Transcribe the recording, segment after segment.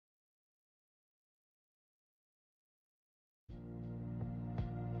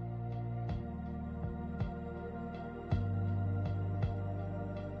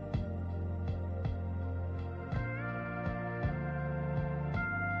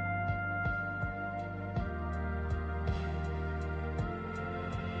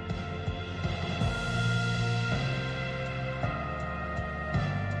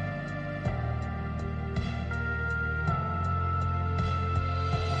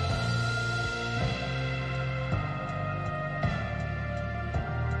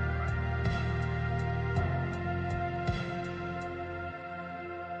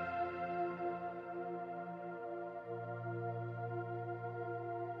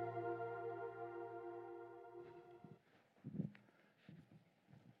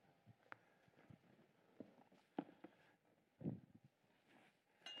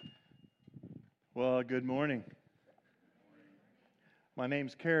Well, good morning. My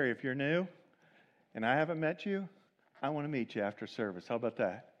name's Kerry. If you're new and I haven't met you, I want to meet you after service. How about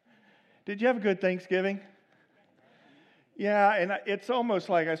that? Did you have a good Thanksgiving? Yeah, and it's almost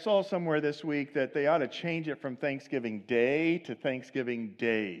like I saw somewhere this week that they ought to change it from Thanksgiving Day to Thanksgiving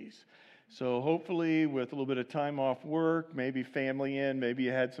Days. So hopefully with a little bit of time off work, maybe family in, maybe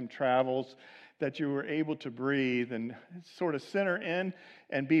you had some travels, that you were able to breathe and sort of center in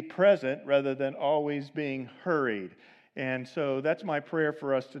and be present rather than always being hurried. And so that's my prayer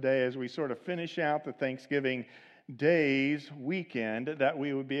for us today as we sort of finish out the Thanksgiving days weekend, that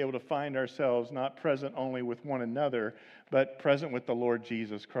we would be able to find ourselves not present only with one another, but present with the Lord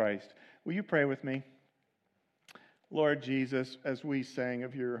Jesus Christ. Will you pray with me? Lord Jesus, as we sang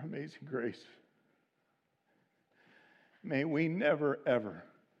of your amazing grace, may we never, ever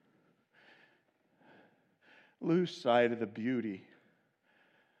lose sight of the beauty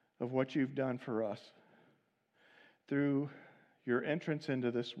of what you've done for us through your entrance into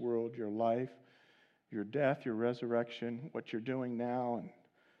this world, your life, your death, your resurrection, what you're doing now, and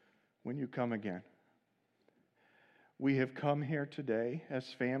when you come again. We have come here today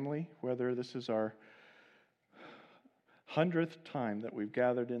as family, whether this is our 100th time that we've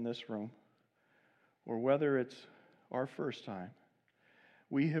gathered in this room, or whether it's our first time.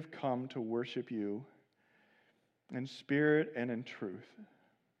 We have come to worship you in spirit and in truth.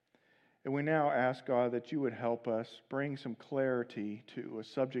 And we now ask, God, that you would help us bring some clarity to a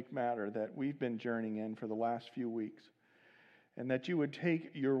subject matter that we've been journeying in for the last few weeks. And that you would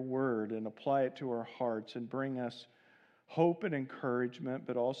take your word and apply it to our hearts and bring us hope and encouragement,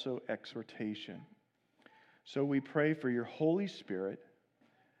 but also exhortation. So we pray for your Holy Spirit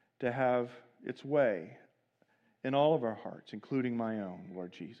to have its way in all of our hearts, including my own,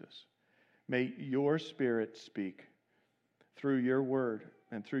 Lord Jesus. May your Spirit speak through your word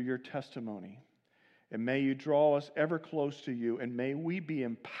and through your testimony. And may you draw us ever close to you, and may we be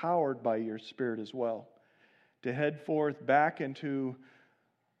empowered by your Spirit as well to head forth back into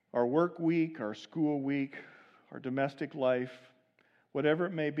our work week, our school week, our domestic life, whatever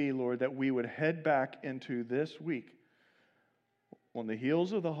it may be, Lord, that we would head back into this week on the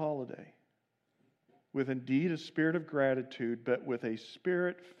heels of the holiday with indeed a spirit of gratitude, but with a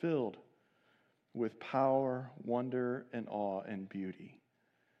spirit filled with power, wonder, and awe and beauty.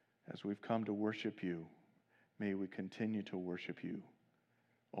 As we've come to worship you, may we continue to worship you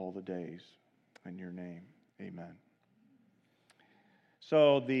all the days. In your name, amen.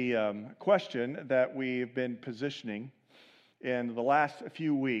 So the question that we've been positioning in the last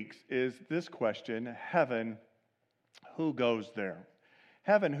few weeks is this question: heaven, who goes there?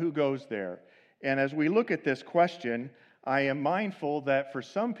 Heaven, who goes there? And as we look at this question, I am mindful that for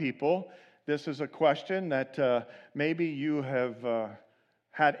some people, this is a question that maybe you have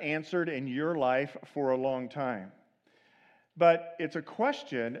had answered in your life for a long time. But it's a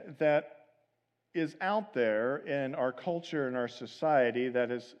question that is out there in our culture and our society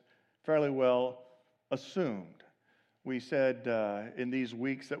that is fairly well assumed. We said in these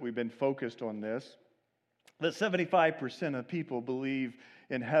weeks that we've been focused on this, that 75% of people believe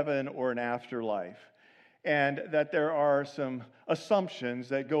in heaven or an afterlife. And that there are some assumptions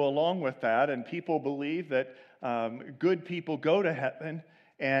that go along with that, and people believe that good people go to heaven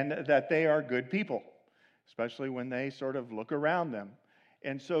and that they are good people, especially when they sort of look around them.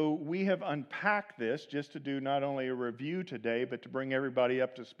 And so we have unpacked this just to do not only a review today, but to bring everybody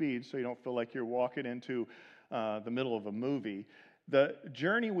up to speed so you don't feel like you're walking into the middle of a movie. The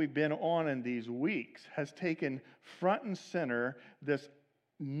journey we've been on in these weeks has taken front and center this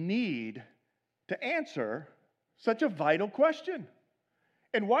need to answer such a vital question.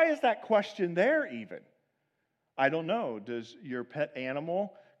 And why is that question there even? I don't know. Does your pet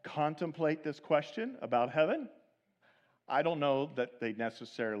animal contemplate this question about heaven? I don't know that they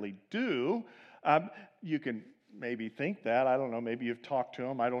necessarily do. You can maybe think that. I don't know. Maybe you've talked to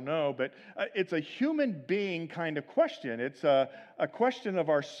them. I don't know. But it's a human being kind of question. It's a question of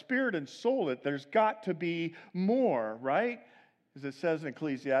our spirit and soul, that there's got to be more, right? As it says in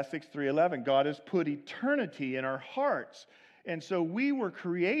Ecclesiastes 3:11, God has put eternity in our hearts. And so we were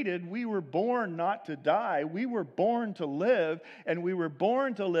created, we were born not to die, we were born to live, and we were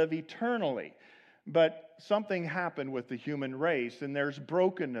born to live eternally. But something happened with the human race, and there's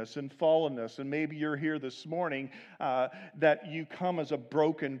brokenness and fallenness, and maybe you're here this morning that you come as a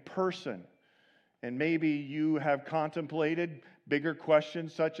broken person. And maybe you have contemplated bigger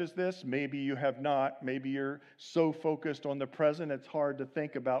questions such as this. Maybe you have not. Maybe you're so focused on the present, it's hard to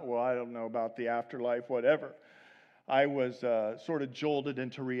think about, well, I don't know about the afterlife, whatever. I was sort of jolted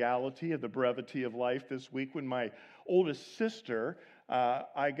into reality of the brevity of life this week when my oldest sister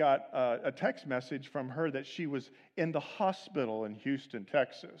I got a text message from her that she was in the hospital in Houston,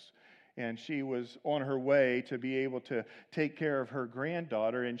 Texas. And she was on her way to be able to take care of her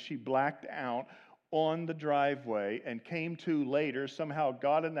granddaughter, and she blacked out on the driveway and came to later, somehow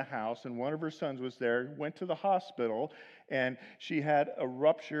got in the house, and one of her sons was there, went to the hospital, and she had a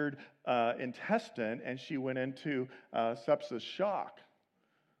ruptured intestine, and she went into sepsis shock.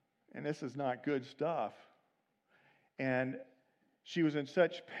 And this is not good stuff. And she was in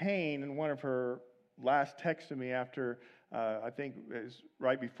such pain, and one of her last texts to me after, I think it was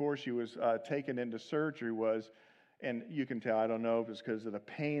right before she was taken into surgery was, and you can tell, I don't know if it's because of the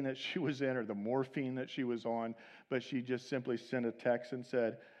pain that she was in or the morphine that she was on, but she just simply sent a text and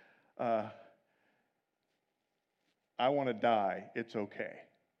said, I want to die. It's okay.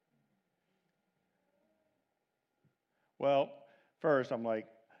 Well, first I'm like,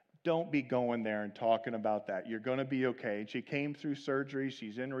 don't be going there and talking about that. You're going to be okay. And she came through surgery.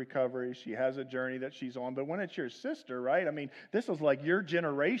 She's in recovery. She has a journey that she's on. But when it's your sister, right? I mean, this is like your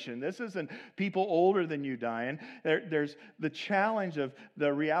generation. This isn't people older than you dying. There's the challenge of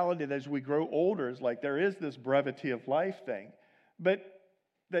the reality that as we grow older is like there is this brevity of life thing. But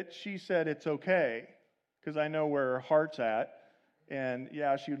that she said it's okay because I know where her heart's at. And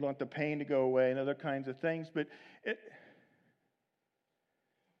yeah, she would want the pain to go away and other kinds of things. But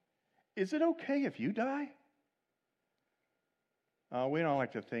is it okay if you die? We don't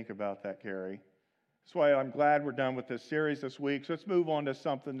like to think about that, Gary. That's why I'm glad we're done with this series this week. So let's move on to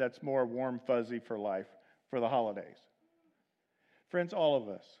something that's more warm, fuzzy for life, for the holidays. Friends, all of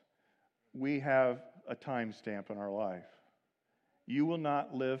us, we have a time stamp in our life. You will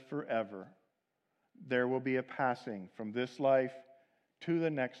not live forever. There will be a passing from this life to the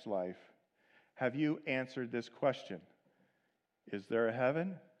next life. Have you answered this question? Is there a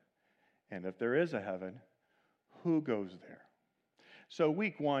heaven? And if there is a heaven, who goes there? So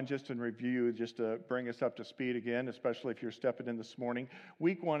week one, just in review, just to bring us up to speed again, especially if you're stepping in this morning.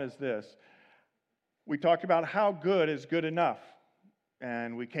 Week one is this. We talked about how good is good enough.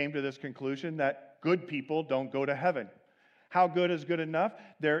 And we came to this conclusion that good people don't go to heaven. How good is good enough?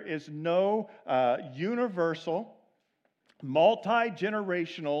 There is no universal,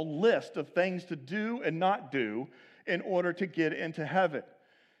 multi-generational list of things to do and not do in order to get into heaven.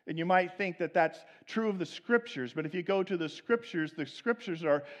 And you might think that that's true of the Scriptures, but if you go to the Scriptures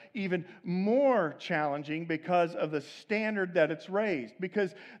are even more challenging because of the standard that it's raised.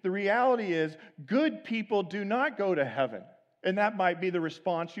 Because the reality is, good people do not go to heaven. And that might be the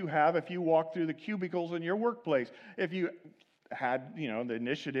response you have if you walk through the cubicles in your workplace. If you had, the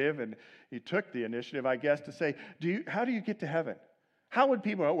initiative, and you took the initiative, I guess, to say, how do you get to heaven? How would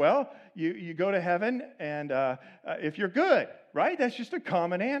people, well, you go to heaven and if you're good, right? That's just a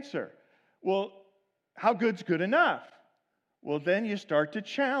common answer. Well, how good's good enough? Well, then you start to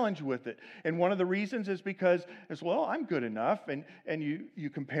challenge with it. And one of the reasons is because, I'm good enough. And you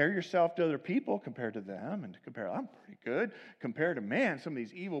compare yourself to other people, compared to them, and I'm pretty good. Compared to, man, some of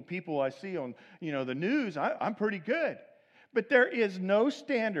these evil people I see on, the news, I'm pretty good. But there is no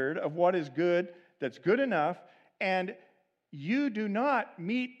standard of what is good that's good enough. And you do not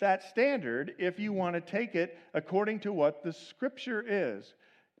meet that standard if you want to take it according to what the Scripture is.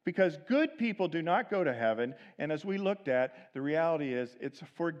 Because good people do not go to heaven, and as we looked at, the reality is it's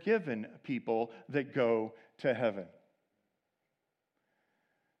forgiven people that go to heaven.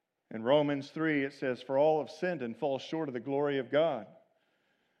 In Romans 3, it says, "For all have sinned and fall short of the glory of God.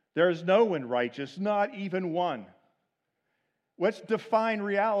 There is no one righteous, not even one." Let's define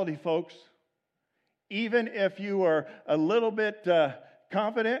reality, folks. Even if you are a little bit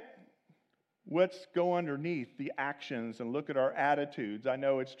confident, let's go underneath the actions and look at our attitudes. I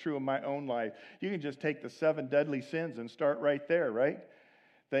know it's true in my own life. You can just take the 7 deadly sins and start right there, right?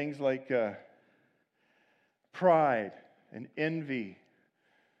 Things like pride and envy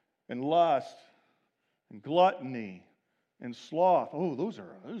and lust and gluttony and sloth. Oh, those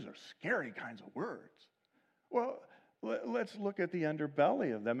are scary kinds of words. Well, let's look at the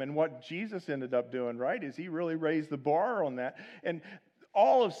underbelly of them. And what Jesus ended up doing, right, is he really raised the bar on that. And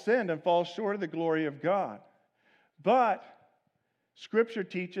all have sinned and fall short of the glory of God. But Scripture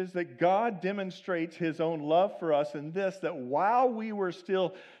teaches that God demonstrates his own love for us in this, that while we were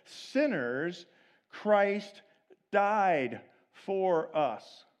still sinners, Christ died for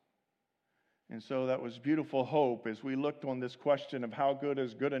us. And so that was beautiful hope as we looked on this question of how good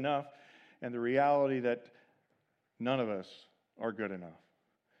is good enough, and the reality that none of us are good enough.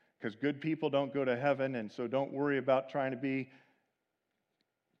 Because good people don't go to heaven, and so don't worry about trying to be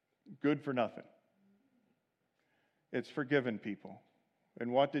good for nothing. It's forgiven people.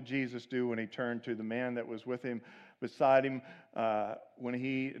 And what did Jesus do when he turned to the man that was with him, beside him, when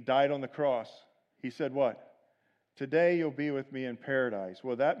he died on the cross? He said what? Today you'll be with me in paradise.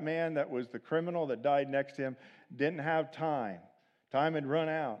 Well, that man that was the criminal that died next to him didn't have time. Time had run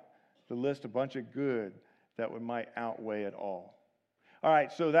out to list a bunch of good that might outweigh it all. All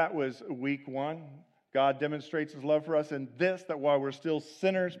right, so that was week 1. God demonstrates his love for us in this, that while we're still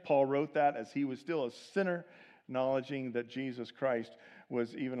sinners, Paul wrote that as he was still a sinner, acknowledging that Jesus Christ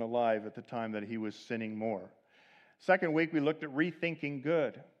was even alive at the time that he was sinning more. Second week, we looked at rethinking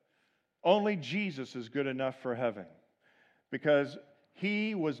good. Only Jesus is good enough for heaven because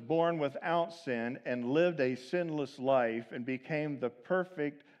he was born without sin and lived a sinless life and became the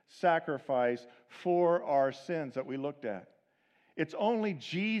perfect sacrifice for our sins that we looked at. It's only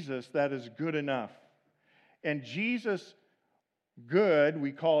Jesus that is good enough. And Jesus' good,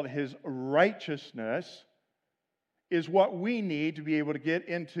 we call it his righteousness, is what we need to be able to get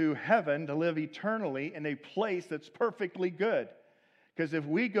into heaven, to live eternally in a place that's perfectly good. Because if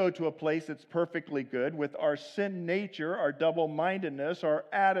we go to a place that's perfectly good with our sin nature, our double-mindedness, our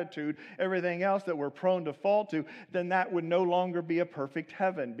attitude, everything else that we're prone to fall to, then that would no longer be a perfect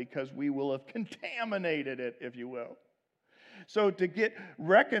heaven because we will have contaminated it, if you will. So to get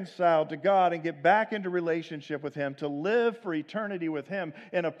reconciled to God and get back into relationship with him, to live for eternity with him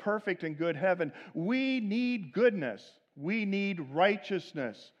in a perfect and good heaven, we need goodness. We need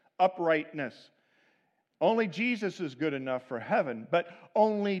righteousness, uprightness. Only Jesus is good enough for heaven, but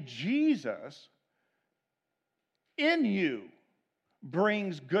only Jesus in you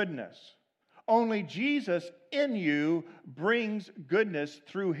brings goodness. Only Jesus in you brings goodness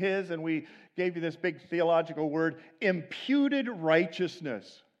through his, and we gave you this big theological word, imputed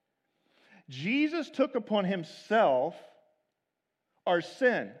righteousness. Jesus took upon himself our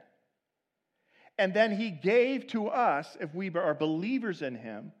sin, and then he gave to us, if we are believers in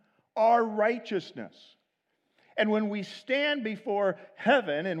him, our righteousness. And when we stand before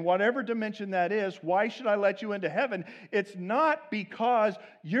heaven, in whatever dimension that is, why should I let you into heaven? It's not because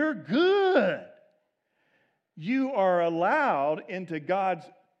you're good. You are allowed into God's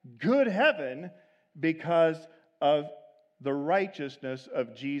good heaven because of the righteousness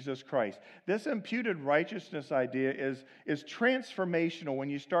of Jesus Christ. This imputed righteousness idea is transformational when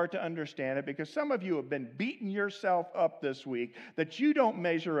you start to understand it, because some of you have been beating yourself up this week that you don't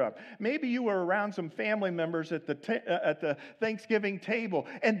measure up. Maybe you were around some family members at the Thanksgiving table,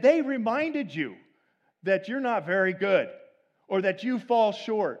 and they reminded you that you're not very good or that you fall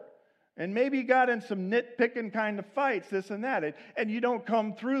short. And maybe you got in some nitpicking kind of fights, this and that. And you don't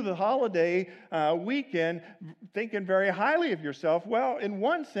come through the holiday weekend thinking very highly of yourself. Well, in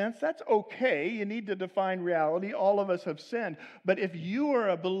one sense, that's okay. You need to define reality. All of us have sinned. But if you are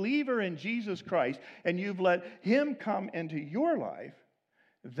a believer in Jesus Christ and you've let him come into your life,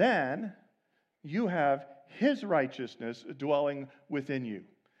 then you have his righteousness dwelling within you.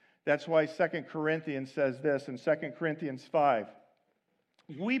 That's why 2 Corinthians says this in 2 Corinthians 5.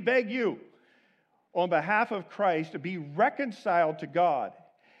 We beg you, on behalf of Christ, to be reconciled to God.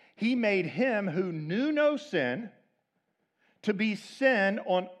 He made him who knew no sin to be sin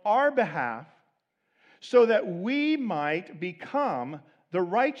on our behalf, so that we might become the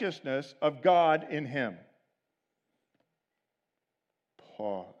righteousness of God in him.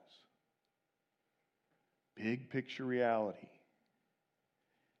 Pause. Big picture reality.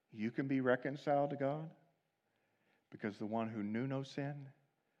 You can be reconciled to God because the one who knew no sin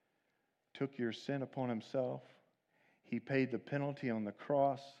took your sin upon himself. He paid the penalty on the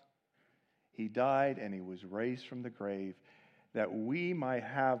cross. He died and he was raised from the grave that we might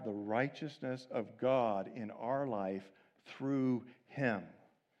have the righteousness of God in our life through him.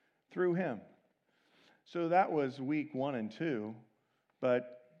 Through him. So that was week 1 and 2.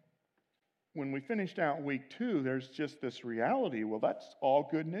 But when we finished out week 2, there's just this reality. Well, that's all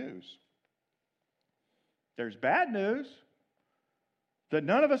good news. There's bad news that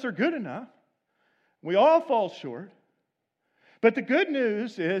none of us are good enough. We all fall short. But the good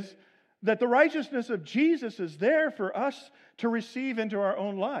news is that the righteousness of Jesus is there for us to receive into our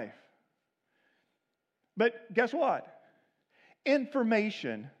own life. But guess what?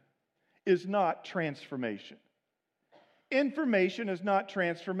 Information is not transformation. Information is not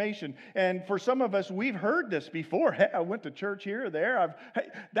transformation. And for some of us, we've heard this before. Hey, I went to church here or there.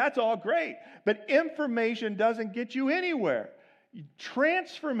 That's all great. But information doesn't get you anywhere.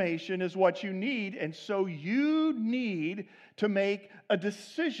 Transformation is what you need, and so you need to make a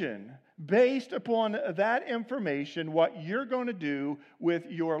decision based upon that information, what you're going to do with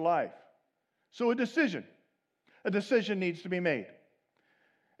your life. So a decision needs to be made.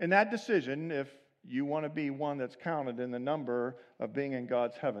 And that decision, if you want to be one that's counted in the number of being in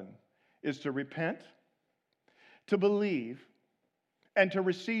God's heaven, is to repent, to believe, and to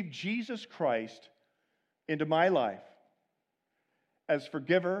receive Jesus Christ into my life as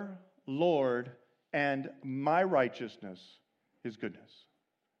forgiver, Lord, and my righteousness, His goodness,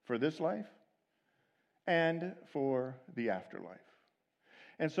 for this life and for the afterlife.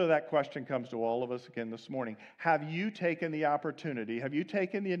 And so that question comes to all of us again this morning. Have you taken the opportunity? Have you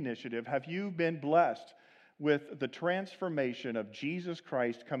taken the initiative? Have you been blessed with the transformation of Jesus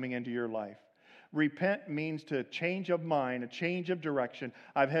Christ coming into your life? Repent means to change of mind, a change of direction.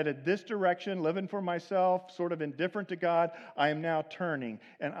 I've headed this direction, living for myself, sort of indifferent to God. I am now turning,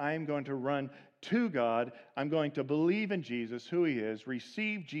 and I am going to run to God. I'm going to believe in Jesus, who He is,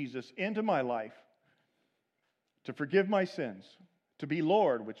 receive Jesus into my life, to forgive my sins, to be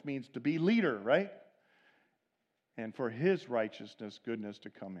Lord, which means to be leader, right? And for His righteousness, goodness to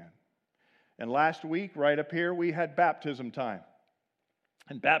come in. And last week, right up here, we had baptism time.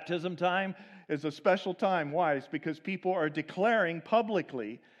 And baptism time is a special time. Why? It's because people are declaring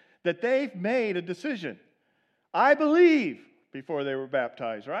publicly that they've made a decision. I believe, before they were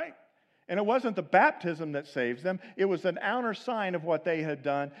baptized, right? And it wasn't the baptism that saves them. It was an outer sign of what they had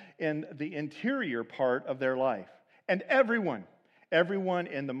done in the interior part of their life. And everyone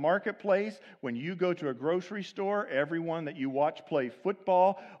in the marketplace, when you go to a grocery store, everyone that you watch play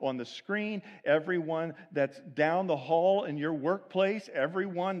football on the screen, everyone that's down the hall in your workplace,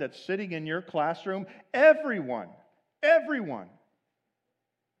 everyone that's sitting in your classroom, everyone,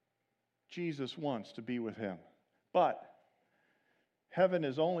 Jesus wants to be with Him. But heaven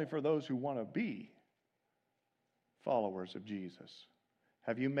is only for those who want to be followers of Jesus.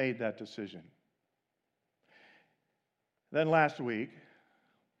 Have you made that decision? Then last week,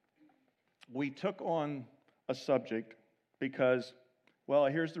 we took on a subject because, well,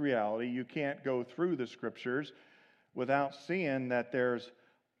 here's the reality. You can't go through the Scriptures without seeing that there's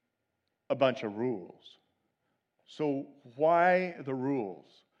a bunch of rules. So why the rules?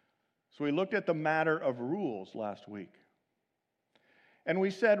 So we looked at the matter of rules last week. And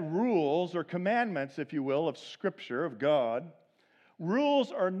we said rules, or commandments, if you will, of Scripture, of God.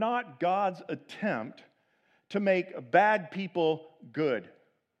 Rules are not God's attempt to make bad people good.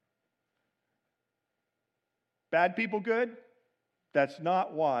 Bad people good? That's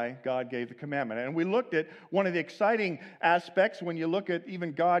not why God gave the commandment. And we looked at one of the exciting aspects when you look at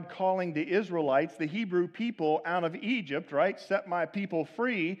even God calling the Israelites, the Hebrew people, out of Egypt, right? Set my people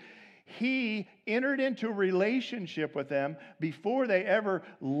free. He entered into a relationship with them before they ever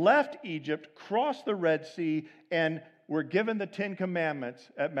left Egypt, crossed the Red Sea, and were given the 10 Commandments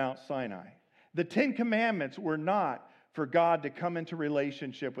at Mount Sinai. The 10 Commandments were not for God to come into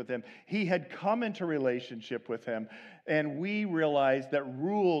relationship with them. He had come into relationship with him, and we realize that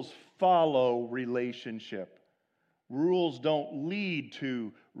rules follow relationship. Rules don't lead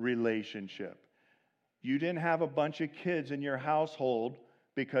to relationship. You didn't have a bunch of kids in your household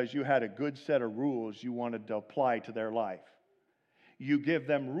because you had a good set of rules you wanted to apply to their life. You give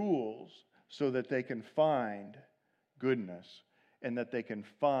them rules so that they can find goodness and that they can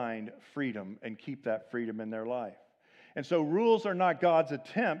find freedom and keep that freedom in their life. And so rules are not God's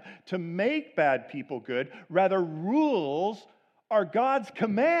attempt to make bad people good. Rather, rules are God's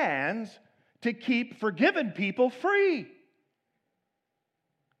commands to keep forgiven people free.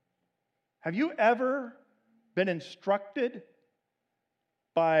 Have you ever been instructed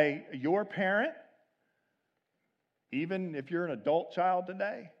by your parent, even if you're an adult child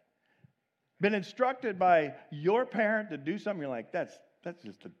today, been instructed by your parent to do something, you're like, that's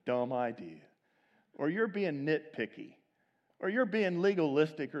just a dumb idea. Or you're being nitpicky. Or you're being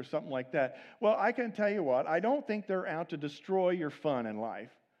legalistic or something like that. Well, I can tell you what, I don't think they're out to destroy your fun in life.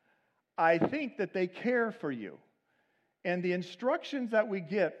 I think that they care for you. And the instructions that we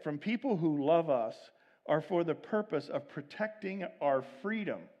get from people who love us are for the purpose of protecting our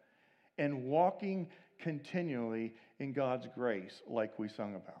freedom and walking continually in God's grace like we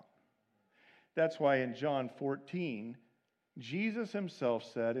sung about. That's why in John 14, Jesus himself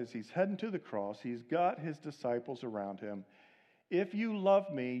said, as he's heading to the cross, he's got his disciples around him, "If you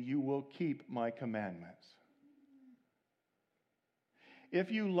love me, you will keep my commandments."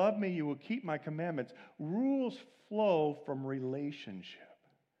 If you love me, you will keep my commandments. Rules flow from relationship.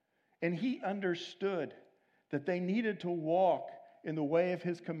 And he understood that they needed to walk in the way of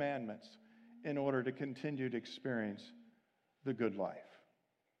his commandments in order to continue to experience the good life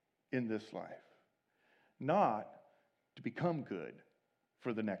in this life. Not to become good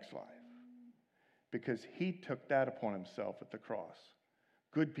for the next life. Because he took that upon himself at the cross.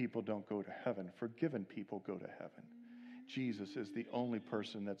 Good people don't go to heaven. Forgiven people go to heaven. Jesus is the only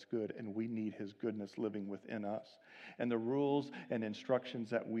person that's good, and we need his goodness living within us. And the rules and instructions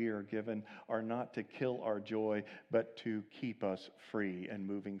that we are given are not to kill our joy, but to keep us free and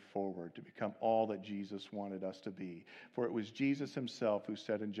moving forward, to become all that Jesus wanted us to be. For it was Jesus himself who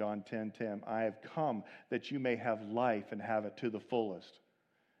said in John 10:10, I have come that you may have life and have it to the fullest.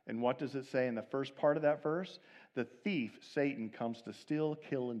 And what does it say in the first part of that verse? The thief, Satan, comes to steal,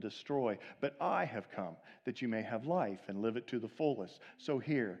 kill, and destroy. But I have come that you may have life and live it to the fullest. So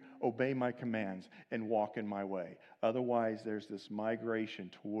here, obey my commands and walk in my way. Otherwise, there's this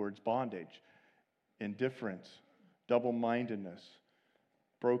migration towards bondage, indifference, double-mindedness,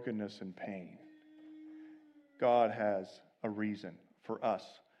 brokenness, and pain. God has a reason for us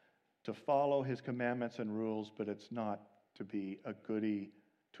to follow his commandments and rules, but it's not to be a goody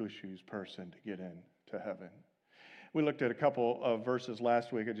two-shoes person to get into heaven. We looked at a couple of verses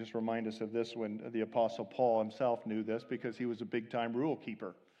last week. It just reminds us of this when the Apostle Paul himself knew this because he was a big-time rule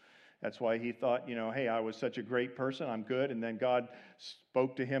keeper. That's why he thought, hey, I was such a great person, I'm good. And then God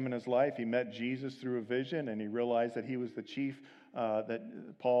spoke to him in his life. He met Jesus through a vision, and he realized that he was the chief, that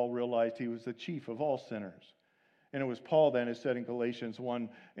Paul realized he was the chief of all sinners. And it was Paul then who said in Galatians 1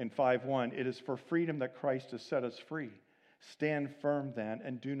 and 5:1, it is for freedom that Christ has set us free. Stand firm then,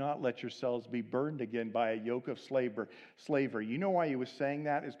 and do not let yourselves be burdened again by a yoke of slavery. You know why he was saying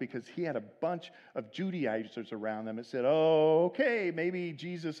that? Is because he had a bunch of Judaizers around them that said, oh, okay, maybe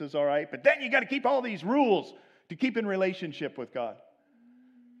Jesus is all right, but then you got to keep all these rules to keep in relationship with God.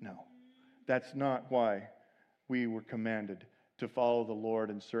 No, that's not why we were commanded to follow the Lord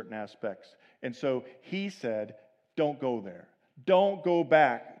in certain aspects. And so he said, don't go there. Don't go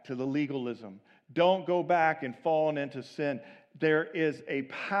back to the legalism. Don't go back and fall into sin. There is a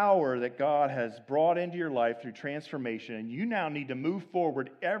power that God has brought into your life through transformation, and you now need to move forward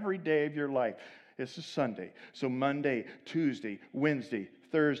every day of your life. This is Sunday. So Monday, Tuesday, Wednesday,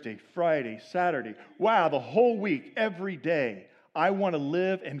 Thursday, Friday, Saturday. Wow, the whole week, every day. I want to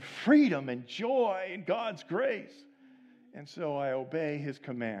live in freedom and joy in God's grace. And so I obey his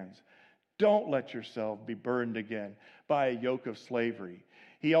commands. Don't let yourself be burdened again by a yoke of slavery.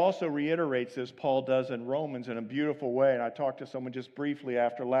 He also reiterates this, Paul does in Romans, in a beautiful way. And I talked to someone just briefly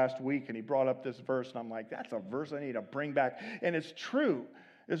after last week, and he brought up this verse, and I'm like, that's a verse I need to bring back. And it's true.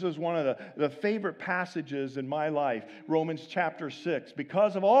 This is one of the favorite passages in my life, Romans chapter 6,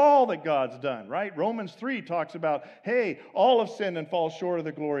 because of all that God's done, right? Romans 3 talks about, hey, all have sinned and fall short of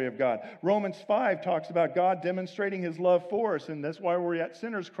the glory of God. Romans 5 talks about God demonstrating his love for us, and that's why we're yet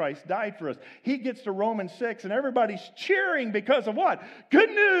sinners. Christ died for us. He gets to Romans 6, and everybody's cheering because of what?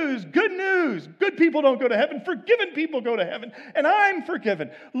 Good news, good news. Good people don't go to heaven. Forgiven people go to heaven, and I'm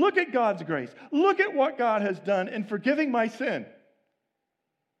forgiven. Look at God's grace. Look at what God has done in forgiving my sin.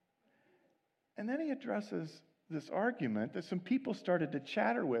 And then he addresses this argument that some people started to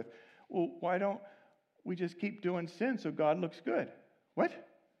chatter with. Well, why don't we just keep doing sin so God looks good? What?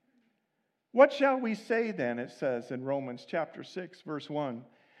 What shall we say then, it says in Romans chapter 6, verse 1.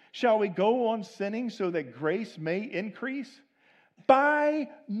 Shall we go on sinning so that grace may increase? By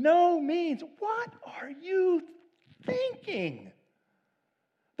no means. What are you thinking?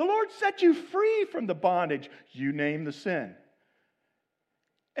 The Lord set you free from the bondage. You name the sin.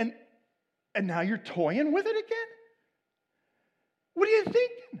 And now you're toying with it again? What are you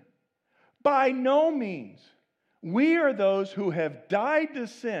thinking? By no means. We are those who have died to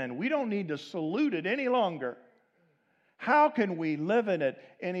sin. We don't need to salute it any longer. How can we live in it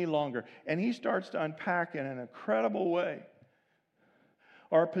any longer? And he starts to unpack in an incredible way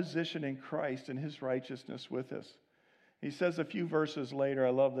our position in Christ and his righteousness with us. He says a few verses later,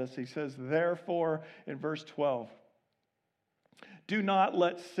 I love this. He says, therefore, in verse 12, do not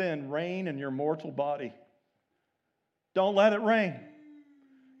let sin reign in your mortal body. Don't let it reign.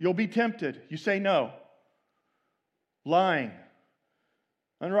 You'll be tempted. You say no. Lying,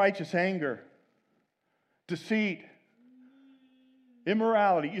 unrighteous anger, deceit,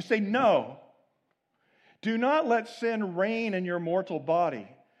 immorality. You say no. Do not let sin reign in your mortal body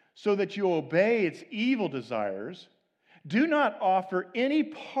so that you obey its evil desires. Do not offer any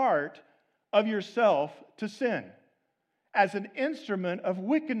part of yourself to sin as an instrument of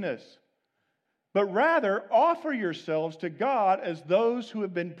wickedness, but rather offer yourselves to God as those who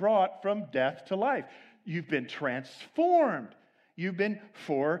have been brought from death to life. You've been transformed. You've been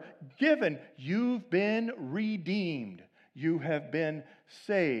forgiven. You've been redeemed. You have been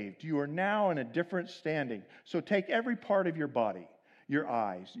saved. You are now in a different standing. So take every part of your body, your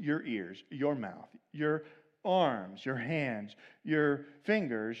eyes, your ears, your mouth, your arms, your hands, your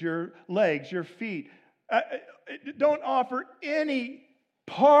fingers, your legs, your feet. Don't offer any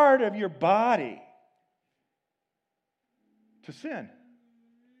part of your body to sin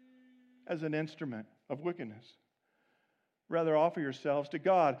as an instrument of wickedness. Rather, offer yourselves to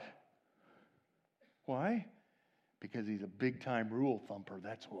God. Why? Because He's a big-time rule thumper,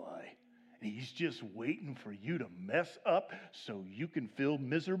 that's why. And He's just waiting for you to mess up so you can feel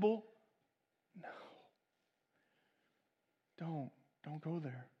miserable? No. Don't go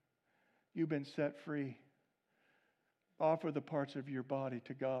there. You've been set free. Offer the parts of your body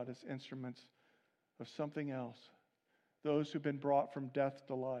to God as instruments of something else. Those who've been brought from death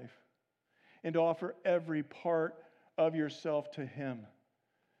to life. And offer every part of yourself to Him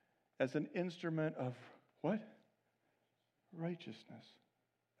as an instrument of what? Righteousness.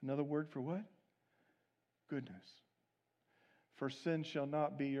 Another word for what? Goodness. For sin shall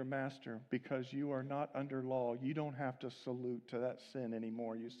not be your master, because you are not under law. You don't have to salute to that sin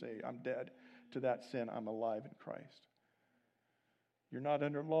anymore. You say, I'm dead to that sin. I'm alive in Christ. You're not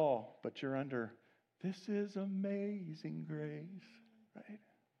under law, but you're under, this is amazing grace, right?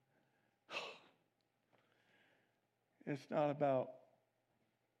 It's not about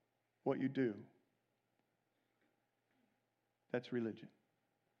what you do. That's religion.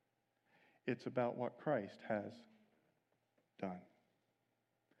 It's about what Christ has done.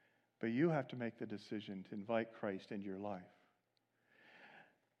 But you have to make the decision to invite Christ into your life.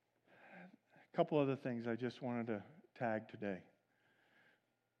 A couple other things I just wanted to tag today.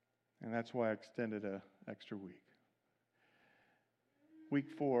 And that's why I extended an extra week.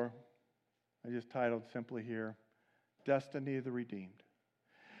 Week 4, I just titled simply here, Destiny of the Redeemed.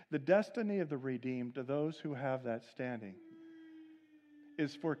 The destiny of the redeemed, to those who have that standing,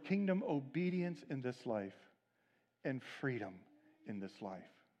 is for kingdom obedience in this life and freedom in this life.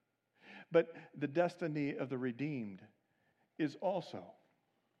 But the destiny of the redeemed is also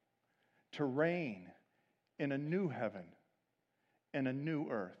to reign in a new heaven and a new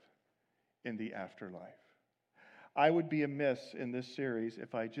earth in the afterlife. I would be amiss in this series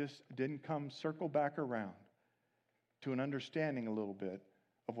if I just didn't circle back around to an understanding a little bit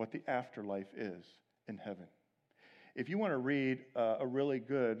of what the afterlife is in heaven. If you want to read a really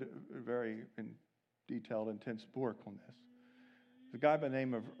good, very detailed, intense book on this, the guy by the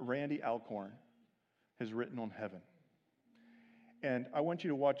name of Randy Alcorn has written on heaven. And I want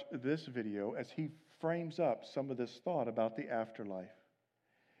you to watch this video as he frames up some of this thought about the afterlife.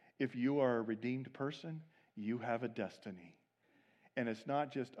 If you are a redeemed person, you have a destiny. And it's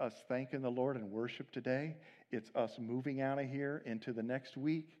not just us thanking the Lord and worship today. It's us moving out of here into the next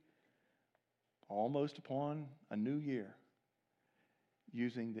week, almost upon a new year,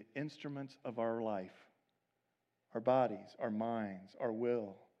 using the instruments of our life, our bodies, our minds, our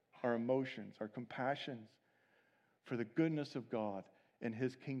will, our emotions, our compassions, for the goodness of God and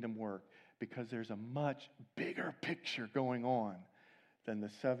His kingdom work, because there's a much bigger picture going on than the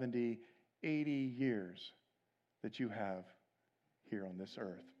 70, 80 years that you have here on this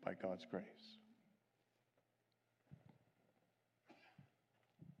earth by God's grace.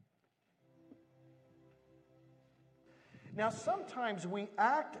 Now, sometimes we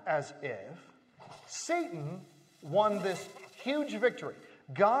act as if Satan won this huge victory.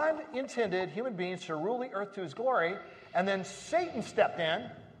 God intended human beings to rule the earth to His glory, and then Satan stepped in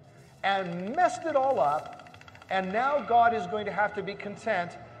and messed it all up, and now God is going to have to be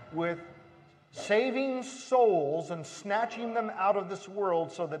content with saving souls and snatching them out of this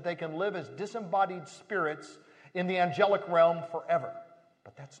world so that they can live as disembodied spirits in the angelic realm forever.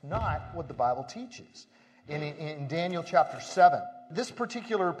 But that's not what the Bible teaches. In Daniel chapter 7, this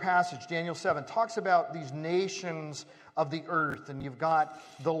particular passage, Daniel 7, talks about these nations of the earth. And you've got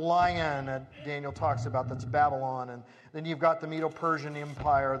the lion that Daniel talks about, that's Babylon. And then you've got the Medo-Persian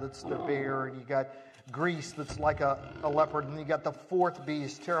Empire, that's the bear. And you've got Greece, that's like a leopard. And you've got the fourth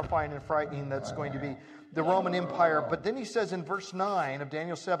beast, terrifying and frightening, that's going to be the Roman Empire. But then he says in verse 9 of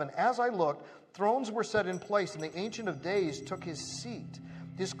Daniel 7, as I looked, thrones were set in place, and the Ancient of Days took his seat.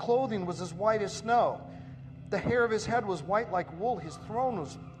 His clothing was as white as snow. The hair of his head was white like wool. His throne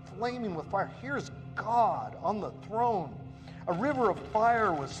was flaming with fire. Here's God on the throne. A river of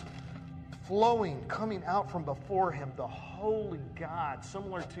fire was flowing, coming out from before him. The holy God,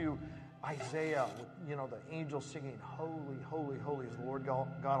 similar to Isaiah, with, the angels singing, holy, holy, holy is the Lord God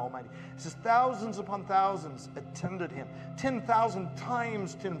Almighty. It says thousands upon thousands attended him. 10,000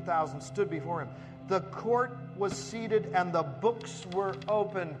 times 10,000 stood before him. The court was seated and the books were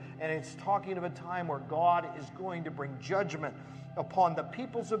open. And it's talking of a time where God is going to bring judgment upon the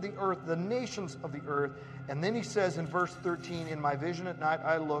peoples of the earth, the nations of the earth. And then he says in verse 13, in my vision at night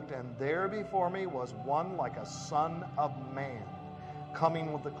I looked, and there before me was one like a son of man,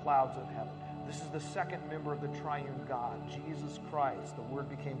 coming with the clouds of heaven. This is the second member of the triune God, Jesus Christ. The Word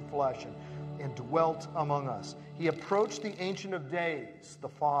became flesh and dwelt among us. He approached the Ancient of Days, the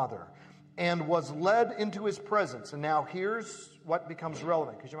Father, and was led into his presence. And now here's what becomes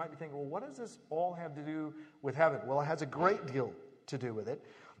relevant, because you might be thinking, well, what does this all have to do with heaven? Well, it has a great deal to do with it,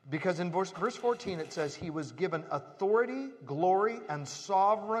 because in verse 14 it says, he was given authority, glory, and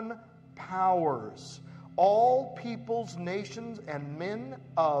sovereign powers. All peoples, nations, and men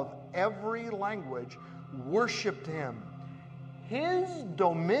of every language worshiped him. His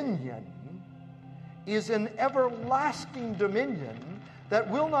dominion is an everlasting dominion that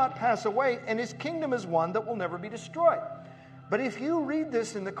will not pass away, and his kingdom is one that will never be destroyed. But if you read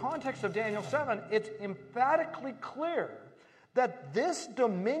this in the context of Daniel 7, it's emphatically clear that this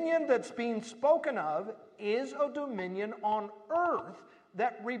dominion that's being spoken of is a dominion on earth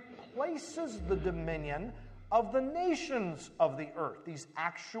that replaces the dominion of the nations of the earth. These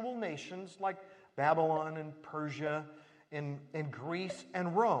actual nations like Babylon and Persia and Greece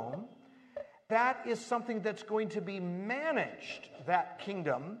and Rome. That is something that's going to be managed, that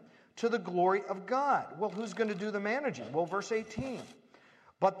kingdom, to the glory of God. Well, who's going to do the managing? Well, verse 18.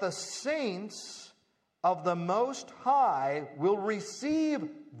 But the saints of the Most High will receive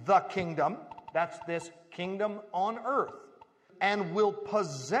the kingdom. That's this kingdom on earth. And will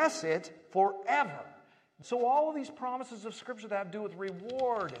possess it forever. So all of these promises of Scripture that have to do with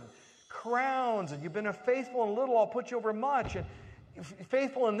reward and crowns, and you've been faithful in little, I'll put you over much, and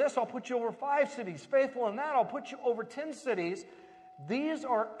faithful in this, I'll put you over 5 cities, faithful in that, I'll put you over 10 cities. These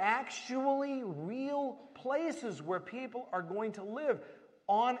are actually real places where people are going to live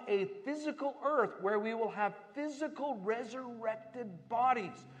on a physical earth, where we will have physical resurrected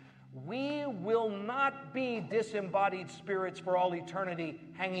bodies. We will not be disembodied spirits for all eternity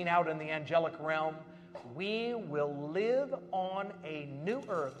hanging out in the angelic realm. We will live on a new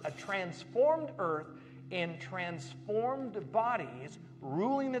earth, a transformed earth, in transformed bodies,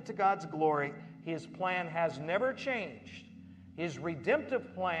 ruling it to God's glory. His plan has never changed. His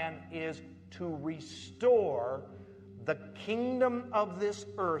redemptive plan is to restore the kingdom of this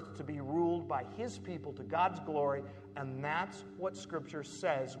earth to be ruled by his people to God's glory, and that's what Scripture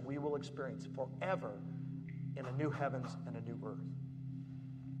says we will experience forever in a new heavens and a new earth.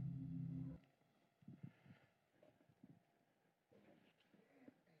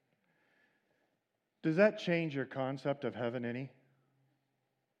 Does that change your concept of heaven any?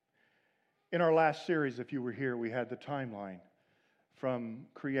 In our last series, if you were here, we had the timeline from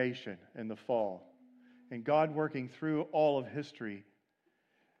creation and the fall, and God working through all of history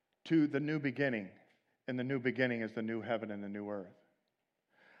to the new beginning, and the new beginning is the new heaven and the new earth.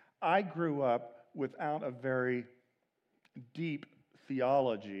 I grew up without a very deep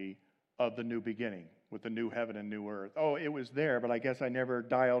theology of the new beginning, with the new heaven and new earth. Oh, it was there, but I guess I never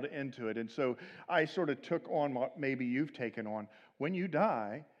dialed into it. And so I sort of took on what maybe you've taken on. When you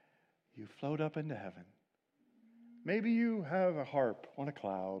die, you float up into heaven. Maybe you have a harp on a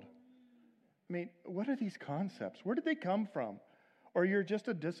cloud. I mean, what are these concepts? Where did they come from? Or you're just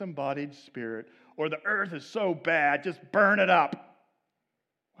a disembodied spirit, or the earth is so bad, just burn it up.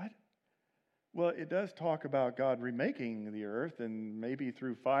 What? Well, it does talk about God remaking the earth, and maybe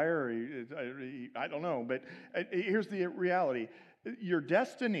through fire, I don't know. But here's the reality. Your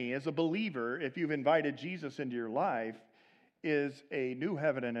destiny as a believer, if you've invited Jesus into your life, is a new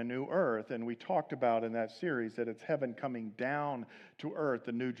heaven and a new earth. And we talked about in that series that it's heaven coming down to earth,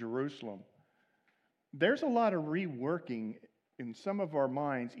 the new Jerusalem. There's a lot of reworking in some of our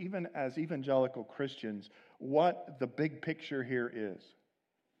minds, even as evangelical Christians, what the big picture here is.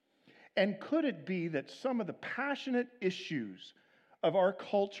 And could it be that some of the passionate issues of our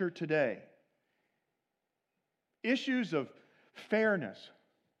culture today, issues of fairness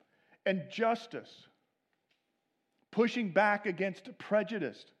and justice, pushing back against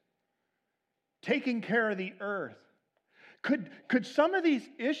prejudice, taking care of the earth, could some of these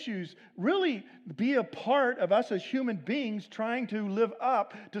issues really be a part of us as human beings trying to live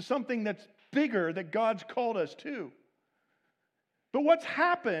up to something that's bigger that God's called us to? But what's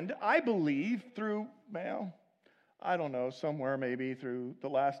happened, I believe, through, well, I don't know, somewhere maybe through the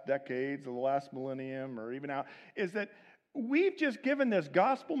last decades or the last millennium or even now, is that we've just given this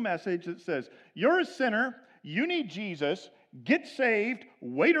gospel message that says, you're a sinner, you need Jesus, get saved,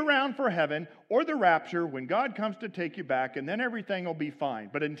 wait around for heaven or the rapture when God comes to take you back, and then everything will be fine.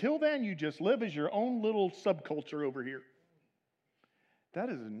 But until then, you just live as your own little subculture over here. That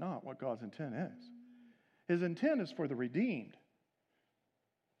is not what God's intent is. His intent is for the redeemed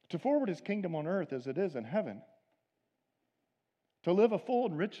to forward his kingdom on earth as it is in heaven, to live a full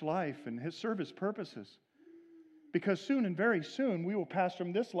and rich life and serve his purposes. Because soon and very soon we will pass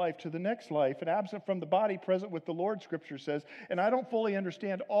from this life to the next life, and absent from the body, present with the Lord, Scripture says. And I don't fully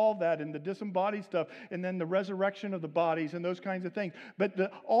understand all that and the disembodied stuff, and then the resurrection of the bodies and those kinds of things. But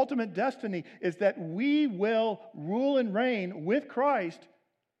the ultimate destiny is that we will rule and reign with Christ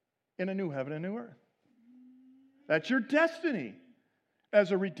in a new heaven and new earth. That's your destiny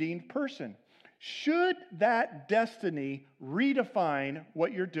as a redeemed person. Should that destiny redefine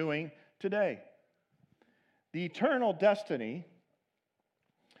what you're doing today? The eternal destiny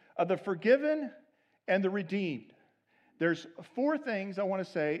of the forgiven and the redeemed. There's 4 things I want to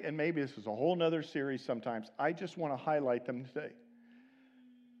say, and maybe this is a whole nother series sometimes. I just want to highlight them today.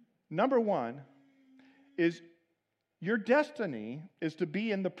 Number 1 is your destiny is to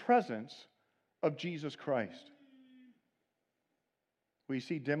be in the presence of Jesus Christ. We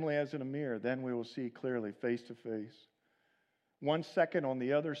see dimly as in a mirror, then we will see clearly face to face. 1 second on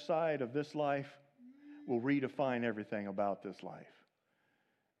the other side of this life will redefine everything about this life.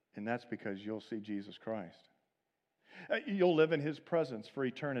 And that's because you'll see Jesus Christ. You'll live in His presence for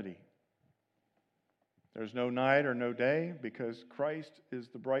eternity. There's no night or no day because Christ is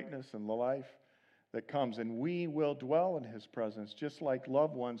the brightness and the life that comes. And we will dwell in His presence just like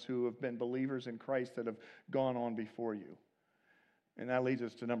loved ones who have been believers in Christ that have gone on before you. And that leads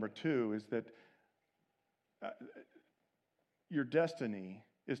us to number 2, is that your destiny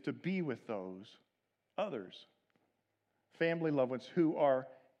is to be with those others, family, loved ones who are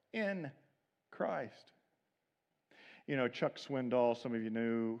in Christ. You know, Chuck Swindoll, some of you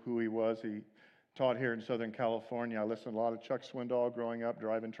knew who he was. He taught here in Southern California. I listened to a lot of Chuck Swindoll growing up,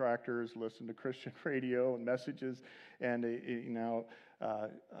 driving tractors, listened to Christian radio and messages, and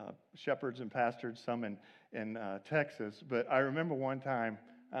shepherds and pastored some in Texas. But I remember one time,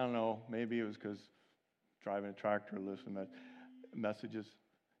 I don't know, maybe it was because driving a tractor, listening to messages,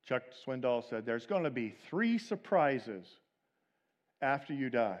 Chuck Swindoll said, there's going to be 3 surprises after you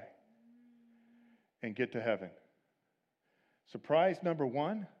die and get to heaven. Surprise number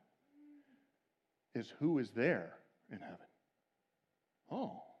 1 is who is there in heaven.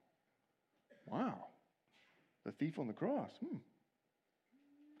 Oh, wow. The thief on the cross.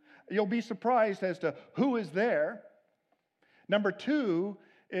 You'll be surprised as to who is there. Number 2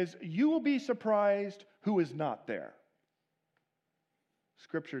 is you will be surprised who is not there.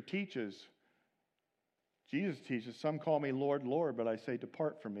 Scripture teaches, Jesus teaches, some call me Lord, Lord, but I say,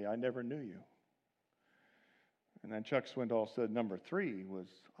 depart from me, I never knew you. And then Chuck Swindoll said number 3 was,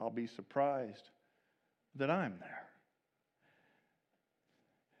 I'll be surprised that I'm there.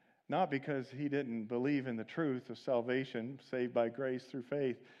 Not because he didn't believe in the truth of salvation, saved by grace through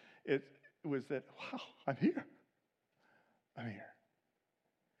faith. It was that, wow, I'm here. I'm here.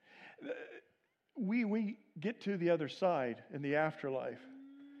 We get to the other side in the afterlife.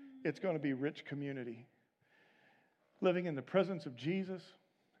 It's going to be rich community. Living in the presence of Jesus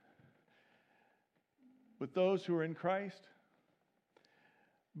with those who are in Christ.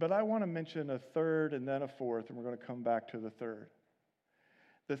 But I want to mention a third and then a fourth, and we're going to come back to the third.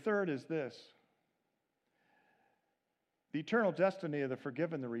 The third is this. The eternal destiny of the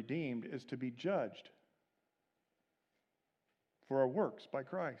forgiven, the redeemed, is to be judged for our works by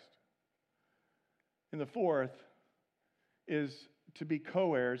Christ. And the fourth is to be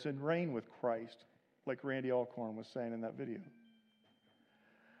co-heirs and reign with Christ, like Randy Alcorn was saying in that video.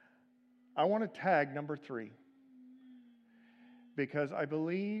 I want to tag number 3 because I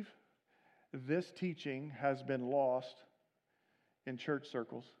believe this teaching has been lost in church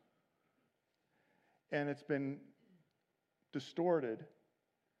circles and it's been distorted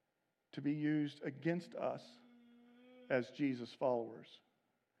to be used against us as Jesus followers.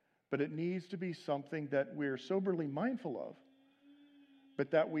 But it needs to be something that we're soberly mindful of,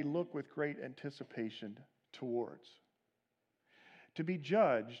 but that we look with great anticipation towards. To be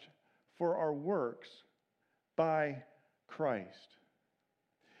judged for our works by Christ.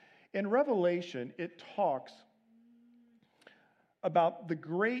 In Revelation, it talks about the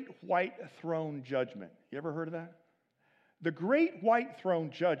great white throne judgment. You ever heard of that? The great white throne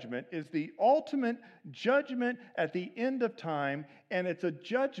judgment is the ultimate judgment at the end of time, and it's a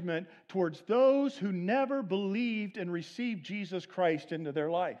judgment towards those who never believed and received Jesus Christ into their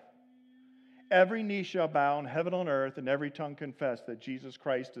life. Every knee shall bow in heaven on earth, and every tongue confess that Jesus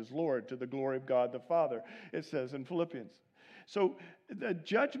Christ is Lord to the glory of God the Father, it says in Philippians. So the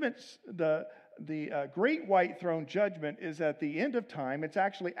judgments, the great white throne judgment is at the end of time. It's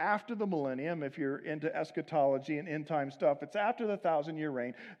actually after the millennium, if you're into eschatology and end time stuff. It's after the 1,000-year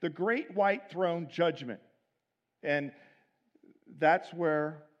reign. The great white throne judgment. And that's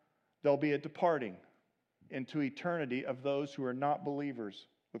where there'll be a departing into eternity of those who are not believers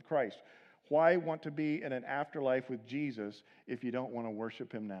with Christ. Why want to be in an afterlife with Jesus if you don't want to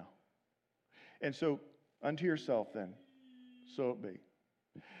worship him now? And so, unto yourself then, so it be.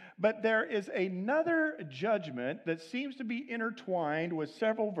 But there is another judgment that seems to be intertwined with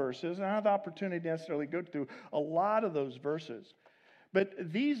several verses, and I don't have the opportunity to necessarily go through a lot of those verses. But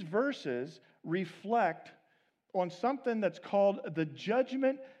these verses reflect on something that's called the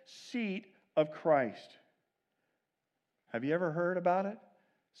judgment seat of Christ. Have you ever heard about it?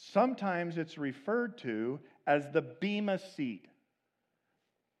 Sometimes it's referred to as the Bema seat.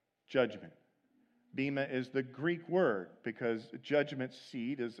 Judgment. Bema is the Greek word because judgment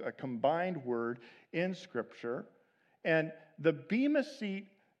seat is a combined word in Scripture. And the Bema seat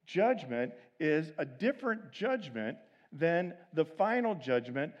judgment is a different judgment than the final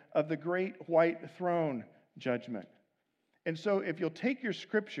judgment of the great white throne judgment. And so if you'll take your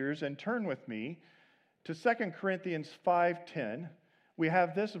scriptures and turn with me to 2 Corinthians 5:10, we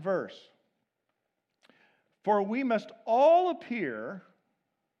have this verse. For we must all appear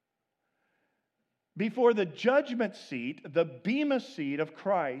before the judgment seat, the Bema seat of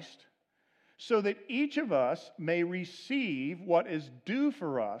Christ, so that each of us may receive what is due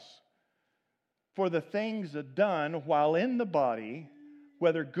for us for the things done while in the body,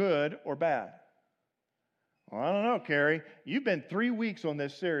 whether good or bad. Well, I don't know, Carrie. You've been 3 weeks on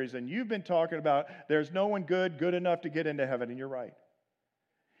this series, and you've been talking about there's no one good enough to get into heaven, and you're right.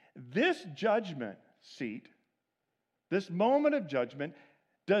 This judgment seat, this moment of judgment,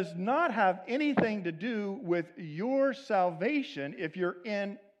 does not have anything to do with your salvation if you're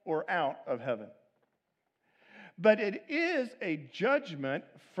in or out of heaven. But it is a judgment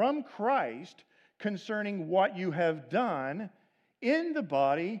from Christ concerning what you have done in the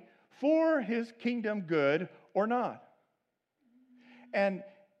body for his kingdom good or not. And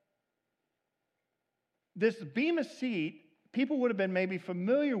this Bema seat, people would have been maybe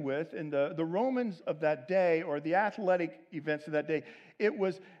familiar with in the Romans of that day or the athletic events of that day. It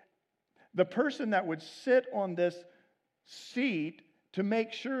was the person that would sit on this seat to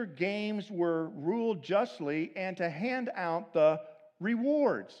make sure games were ruled justly and to hand out the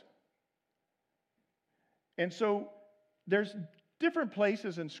rewards. And so there's different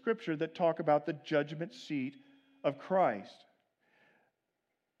places in Scripture that talk about the judgment seat of Christ.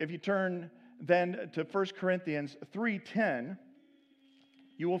 If you turn then to 1 Corinthians 3:10,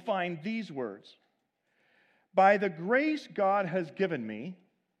 you will find these words. By the grace God has given me,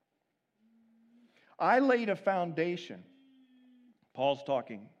 I laid a foundation. Paul's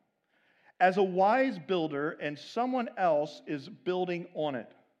talking. As a wise builder, and someone else is building on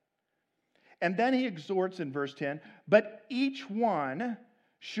it. And then he exhorts in verse 10, but each one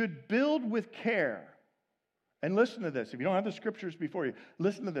should build with care. And listen to this. If you don't have the scriptures before you,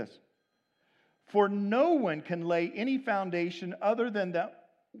 listen to this. For no one can lay any foundation other than that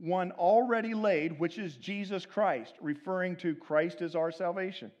one already laid, which is Jesus Christ, referring to Christ as our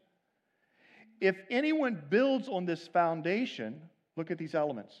salvation. If anyone builds on this foundation, look at these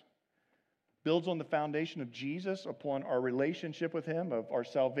elements. Builds on the foundation of Jesus, upon our relationship with him, of our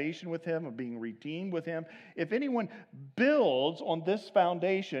salvation with him, of being redeemed with him. If anyone builds on this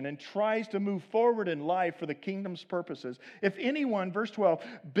foundation and tries to move forward in life for the kingdom's purposes, if anyone, verse 12,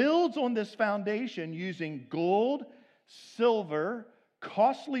 builds on this foundation using gold, silver,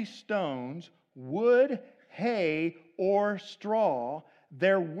 costly stones, wood, hay, or straw,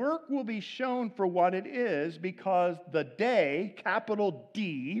 their work will be shown for what it is, because the day, capital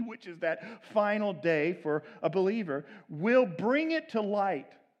D, which is that final day for a believer, will bring it to light.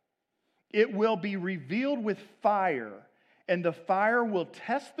 It will be revealed with fire, and the fire will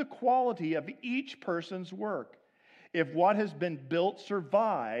test the quality of each person's work. If what has been built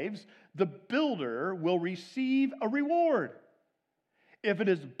survives, the builder will receive a reward. If it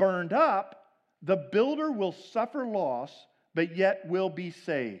is burned up, the builder will suffer loss, but yet will be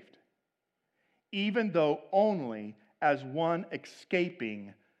saved, even though only as one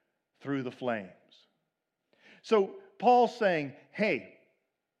escaping through the flames. So Paul's saying, hey,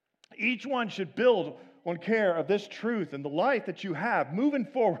 each one should build on care of this truth and the life that you have moving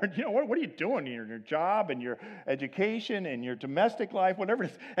forward. You know, what are you doing in your job and your education and your domestic life, whatever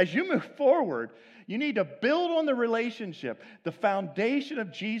it is? As you move forward, you need to build on the relationship, the foundation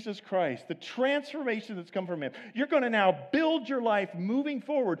of Jesus Christ, the transformation that's come from him. You're going to now build your life moving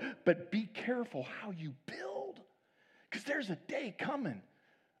forward, but be careful how you build, because there's a day coming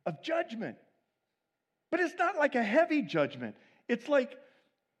of judgment. But it's not like a heavy judgment. It's like,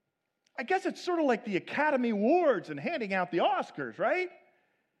 I guess it's sort of like the Academy Awards and handing out the Oscars, right?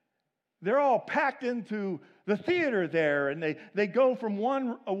 They're all packed into the theater there, and they go from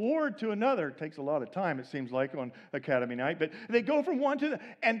one award to another. It takes a lot of time, it seems like, on Academy night, but they go from one to the,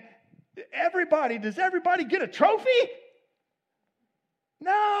 and Does everybody get a trophy?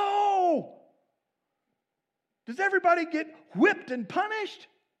 No. Does everybody get whipped and punished?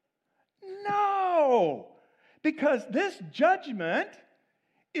 No. Because this judgment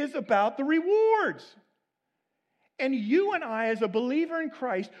is about the rewards. And you and I, as a believer in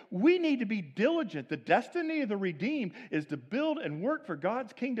Christ, we need to be diligent. The destiny of the redeemed is to build and work for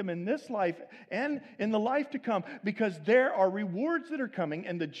God's kingdom in this life and in the life to come, because there are rewards that are coming,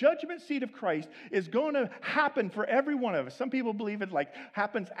 and the judgment seat of Christ is going to happen for every one of us. Some people believe it like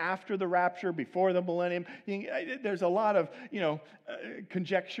happens after the rapture, before the millennium. There's a lot of,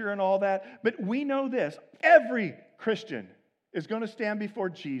 conjecture and all that. But we know this: every Christian is going to stand before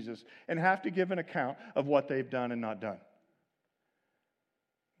Jesus and have to give an account of what they've done and not done.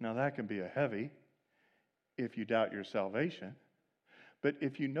 Now, that can be a heavy if you doubt your salvation. But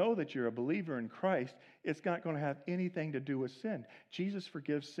if you know that you're a believer in Christ, it's not going to have anything to do with sin. Jesus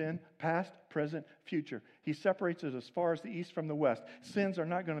forgives sin, past, present, future. He separates it as far as the east from the west. Sins are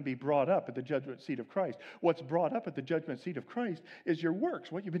not going to be brought up at the judgment seat of Christ. What's brought up at the judgment seat of Christ is your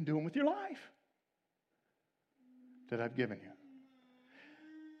works, what you've been doing with your life that I've given you.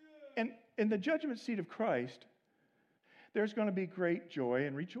 And in the judgment seat of Christ, there's going to be great joy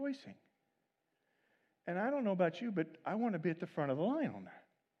and rejoicing. And I don't know about you, but I want to be at the front of the line on that.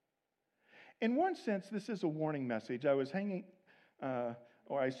 In one sense, this is a warning message. I was I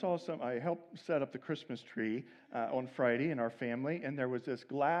helped set up the Christmas tree on Friday in our family, and there was this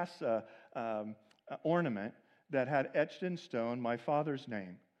glass ornament that had etched in stone my father's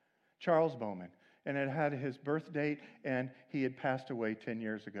name, Charles Bowman. And it had his birth date, and he had passed away 10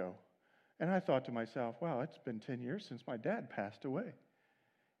 years ago. And I thought to myself, wow, it's been 10 years since my dad passed away.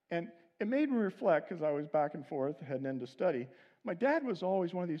 And it made me reflect, because I was back and forth heading into study. My dad was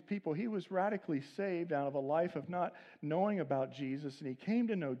always one of these people. He was radically saved out of a life of not knowing about Jesus, and he came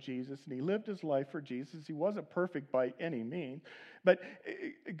to know Jesus, and he lived his life for Jesus. He wasn't perfect by any means, but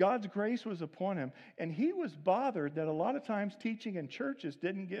God's grace was upon him, and he was bothered that a lot of times teaching in churches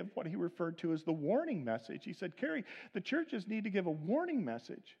didn't give what he referred to as the warning message. He said, Kerry, the churches need to give a warning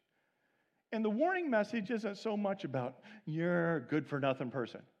message. And the warning message isn't so much about, you're a good-for-nothing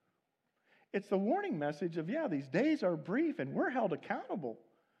person. It's the warning message of, these days are brief and we're held accountable.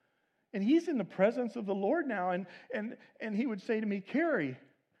 And he's in the presence of the Lord now, and he would say to me, Kerry,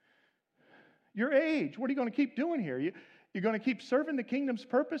 your age, what are you going to keep doing here? You're going to keep serving the kingdom's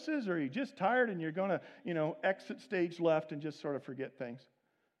purposes, or are you just tired and you're going to, exit stage left and just sort of forget things?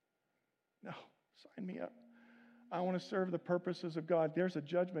 No, sign me up. I want to serve the purposes of God. There's a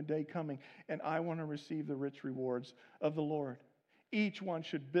judgment day coming, and I want to receive the rich rewards of the Lord. Each one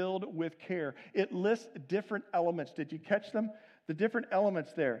should build with care. It lists different elements. Did you catch them? The different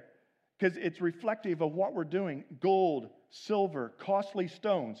elements there. Because it's reflective of what we're doing. Gold, silver, costly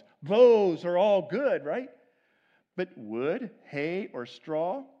stones. Those are all good, right? But wood, hay, or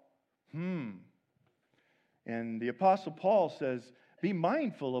straw? And the Apostle Paul says, be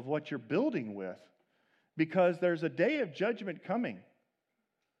mindful of what you're building with, because there's a day of judgment coming.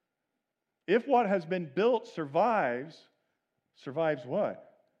 If what has been built survives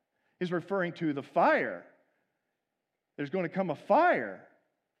what? He's referring to the fire. There's going to come a fire.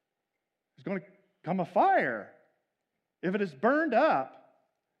 There's going to come a fire. If it is burned up,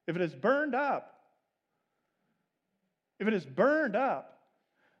 the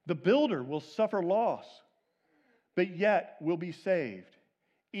builder will suffer loss, but yet will be saved,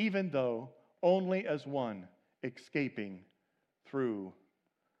 even though only as one escaping through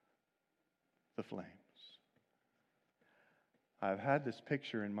the flames. I've had this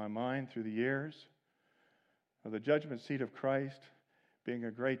picture in my mind through the years of the judgment seat of Christ being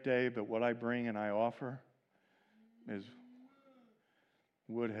a great day, but what I bring and I offer is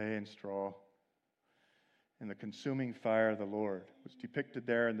wood, hay, and straw. And the consuming fire of the Lord was depicted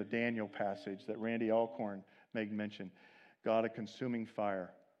there in the Daniel passage that Randy Alcorn made mention. God, a consuming fire.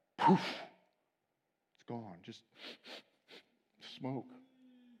 Poof! It's gone. Just smoke.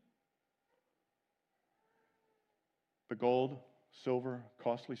 The gold, silver,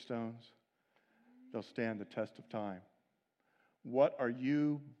 costly stones, they'll stand the test of time. What are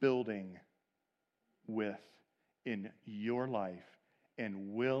you building with in your life,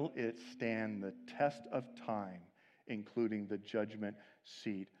 and will it stand the test of time, including the judgment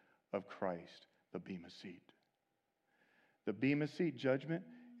seat of Christ, the Bema seat? The Bema seat judgment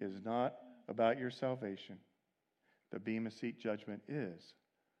is not about your salvation. The Bema seat judgment is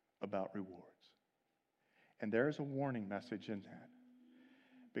about rewards. And there is a warning message in that.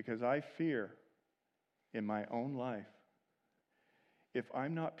 Because I fear in my own life, if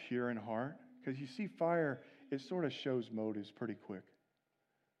I'm not pure in heart, because you see, fire, it sort of shows motives pretty quick.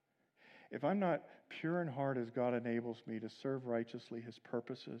 if I'm not pure in heart as God enables me to serve righteously His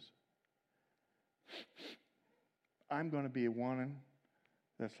purposes, I'm going to be one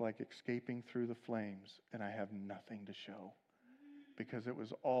that's like escaping through the flames, and I have nothing to show because it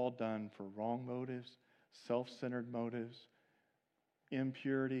was all done for wrong motives, self-centered motives,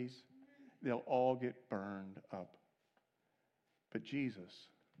 impurities. They'll all get burned up. But Jesus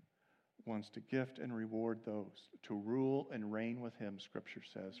wants to gift and reward those, to rule and reign with Him, Scripture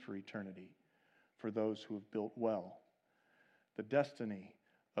says, for eternity, for those who have built well. The destiny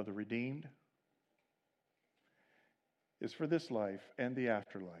of the redeemed is for this life and the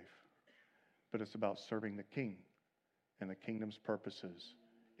afterlife, but it's about serving the King and the kingdom's purposes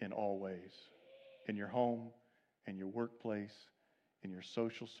in all ways, in your home, in your workplace, in your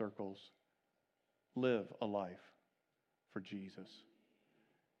social circles. Live a life for Jesus.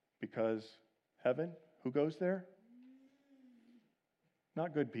 Because heaven, who goes there?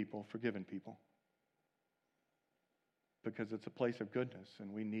 Not good people, forgiven people. Because it's a place of goodness,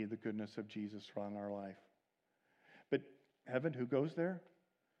 and we need the goodness of Jesus in our life. But heaven, who goes there?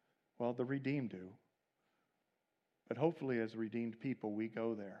 Well, the redeemed do. But hopefully, as redeemed people, we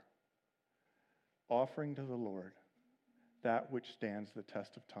go there, offering to the Lord that which stands the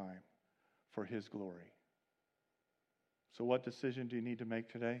test of time for His glory. So what decision do you need to make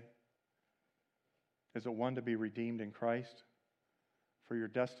today? Is it one to be redeemed in Christ for your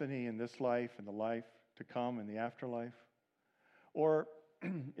destiny in this life and the life to come in the afterlife? Or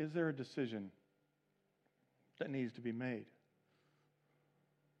is there a decision that needs to be made?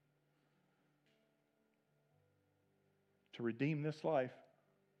 To redeem this life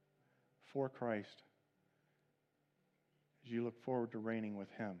for Christ as you look forward to reigning with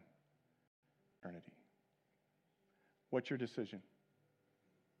Him eternity. What's your decision?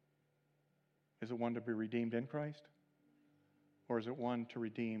 Is it one to be redeemed in Christ? Or is it one to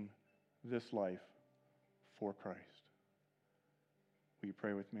redeem this life for Christ? Will you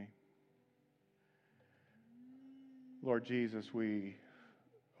pray with me? Lord Jesus, we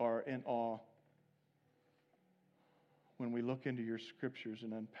are in awe when we look into your scriptures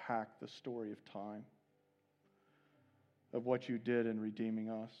and unpack the story of time, of what you did in redeeming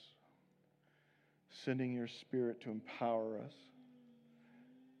us, sending your Spirit to empower us,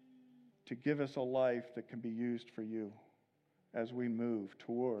 to give us a life that can be used for you as we move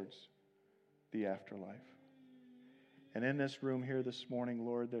towards the afterlife. And in this room here this morning,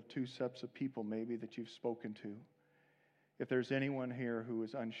 Lord, there are two sets of people maybe that you've spoken to. If there's anyone here who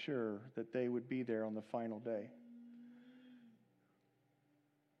is unsure that they would be there on the final day,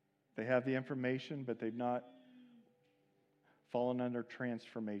 they have the information, but they've not fallen under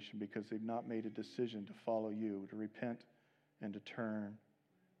transformation because they've not made a decision to follow you, to repent and to turn,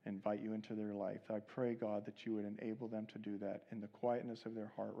 invite you into their life. I pray, God, that you would enable them to do that in the quietness of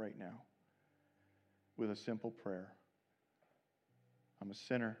their heart right now with a simple prayer. I'm a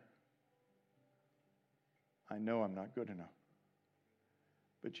sinner. I know I'm not good enough,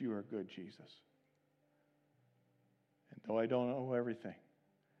 but you are good, Jesus. And though I don't know everything,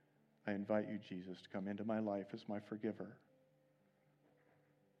 I invite you, Jesus, to come into my life as my forgiver,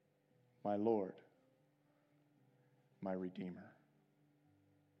 my Lord, my Redeemer.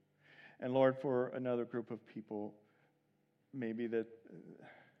 And Lord, for another group of people, maybe that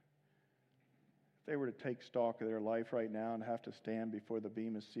if they were to take stock of their life right now and have to stand before the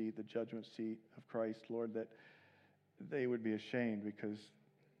bema seat, the judgment seat of Christ, Lord, that they would be ashamed because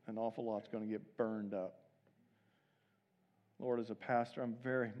an awful lot's going to get burned up. Lord, as a pastor, I'm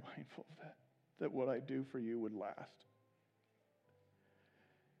very mindful of that what I do for you would last.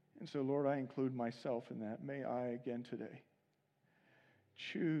 And so, Lord, I include myself in that. May I again today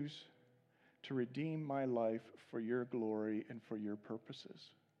choose to redeem my life for your glory and for your purposes.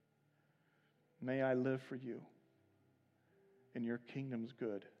 May I live for you and your kingdom's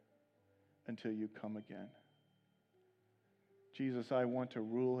good until you come again. Jesus, I want to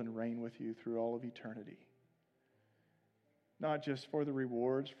rule and reign with you through all of eternity. Not just for the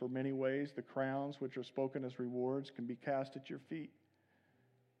rewards, for many ways, the crowns which are spoken as rewards can be cast at your feet.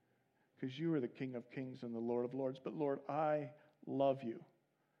 Because you are the King of Kings and the Lord of Lords. But Lord, I love you,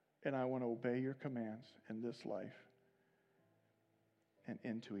 and I want to obey your commands in this life and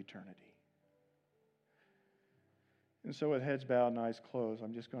into eternity. And so with heads bowed and eyes closed,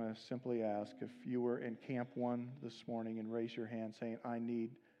 I'm just going to simply ask if you were in Camp 1 this morning and raise your hand saying, I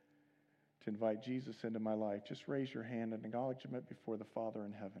need to invite Jesus into my life. Just raise your hand in acknowledgement before the Father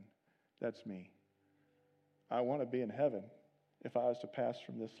in heaven. That's me. I want to be in heaven if I was to pass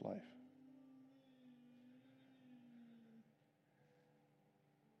from this life.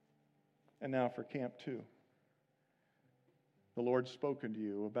 And now for Camp 2. the Lord's spoken to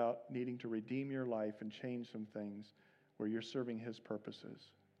you about needing to redeem your life and change some things where you're serving His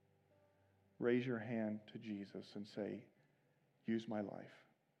purposes, raise your hand to Jesus and say, use my life.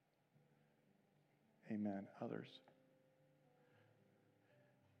 Amen. Others,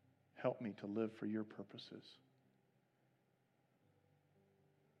 help me to live for your purposes.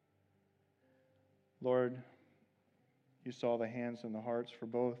 Lord, you saw the hands and the hearts for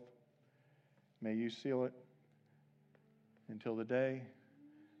both. May you seal it until the day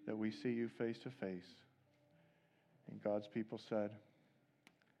that we see you face to face. And God's people said,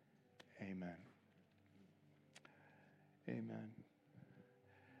 amen. Amen.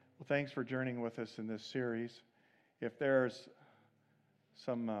 Well, thanks for journeying with us in this series. If there's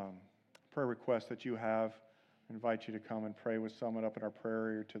some prayer requests that you have, I invite you to come and pray with someone up in our prayer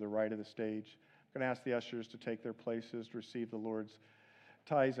area to the right of the stage. I'm going to ask the ushers to take their places to receive the Lord's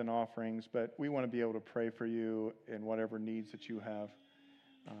tithes and offerings, but we want to be able to pray for you in whatever needs that you have.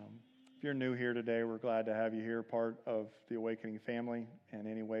 If you're new here today, we're glad to have you here, part of the Awakening family, and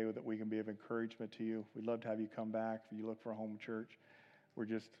any way that we can be of encouragement to you. We'd love to have you come back if you look for a home church. We're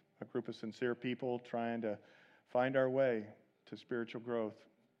just a group of sincere people trying to find our way to spiritual growth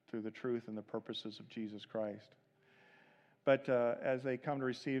through the truth and the purposes of Jesus Christ. But as they come to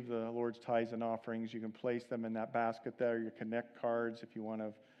receive the Lord's tithes and offerings, you can place them in that basket there, your Connect cards. If you want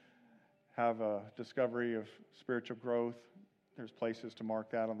to have a discovery of spiritual growth, there's places to mark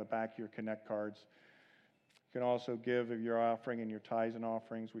that on the back of your Connect cards. You can also give of your offering and your tithes and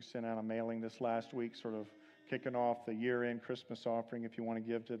offerings. We sent out a mailing this last week, sort of kicking off the year-end Christmas offering. If you want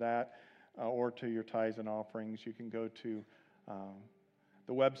to give to that or to your tithes and offerings, you can go to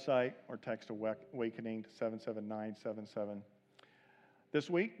the website or text Awakening to 77977. This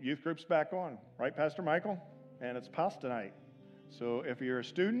week, youth group's back on, right, Pastor Michael? And it's pasta night. So if you're a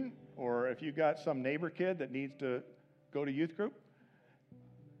student or if you got some neighbor kid that needs to go to youth group,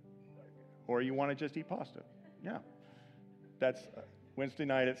 or you want to just eat pasta, yeah, that's Wednesday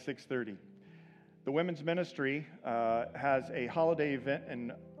night at 6:30. The women's ministry has a holiday event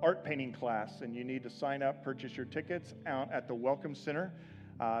and art painting class, and you need to sign up, purchase your tickets out at the Welcome Center.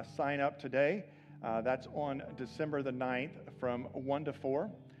 Sign up today. That's on December the 9th from 1 to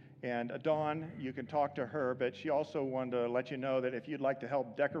 4. And Dawn, you can talk to her, but she also wanted to let you know that if you'd like to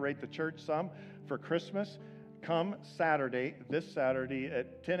help decorate the church some for Christmas, come this Saturday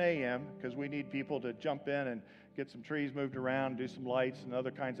at 10 a.m., because we need people to jump in and get some trees moved around, do some lights and other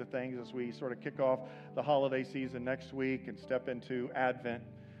kinds of things as we sort of kick off the holiday season next week and step into Advent.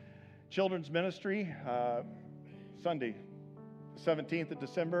 Children's ministry, Sunday, the 17th of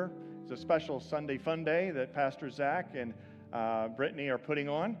December, is a special Sunday fun day that Pastor Zach and Brittany are putting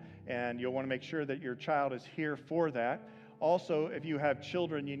on, and you'll want to make sure that your child is here for that. Also, if you have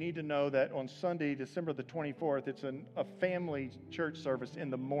children, you need to know that on Sunday, December the 24th, it's a family church service in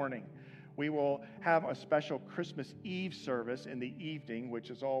the morning. We will have a special Christmas Eve service in the evening, which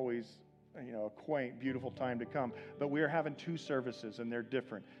is always, a quaint, beautiful time to come. But we are having two services, and they're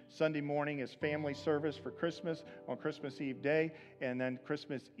different. Sunday morning is family service for Christmas on Christmas Eve day, and then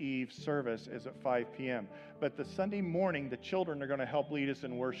Christmas Eve service is at 5 p.m. But the Sunday morning, the children are going to help lead us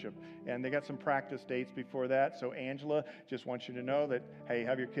in worship, and they got some practice dates before that. So Angela just wants you to know that, hey,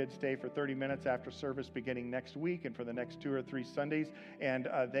 have your kids stay for 30 minutes after service beginning next week and for the next 2 or 3 Sundays, and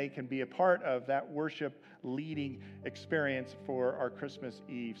they can be a part of that worship leading experience for our Christmas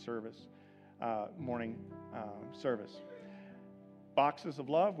Eve service. Morning service. Boxes of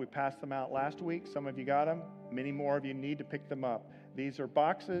love, we passed them out last week. Some of you got them. Many more of you need to pick them up. These are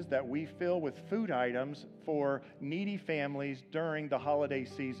boxes that we fill with food items for needy families during the holiday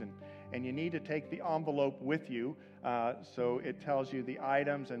season. And you need to take the envelope with you so it tells you the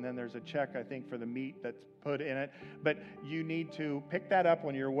items, and then there's a check, I think, for the meat that's put in it. But you need to pick that up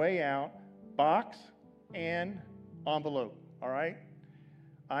on your way out, box and envelope, all right?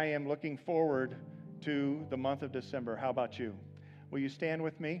 I am looking forward to the month of December. How about you? Will you stand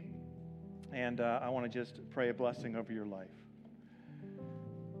with me? And I want to just pray a blessing over your life.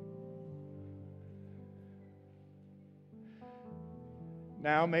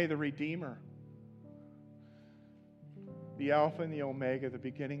 Now may the Redeemer, the Alpha and the Omega, the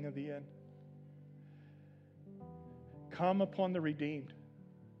beginning of the end, come upon the redeemed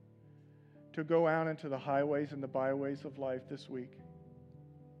to go out into the highways and the byways of life this week,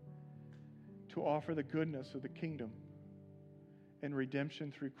 to offer the goodness of the kingdom and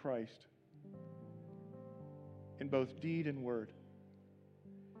redemption through Christ in both deed and word.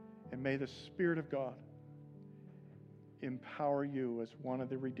 And may the Spirit of God empower you as one of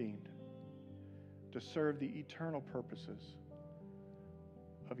the redeemed to serve the eternal purposes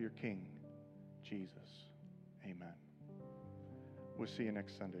of your King, Jesus. Amen. We'll see you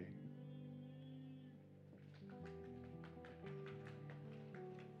next Sunday.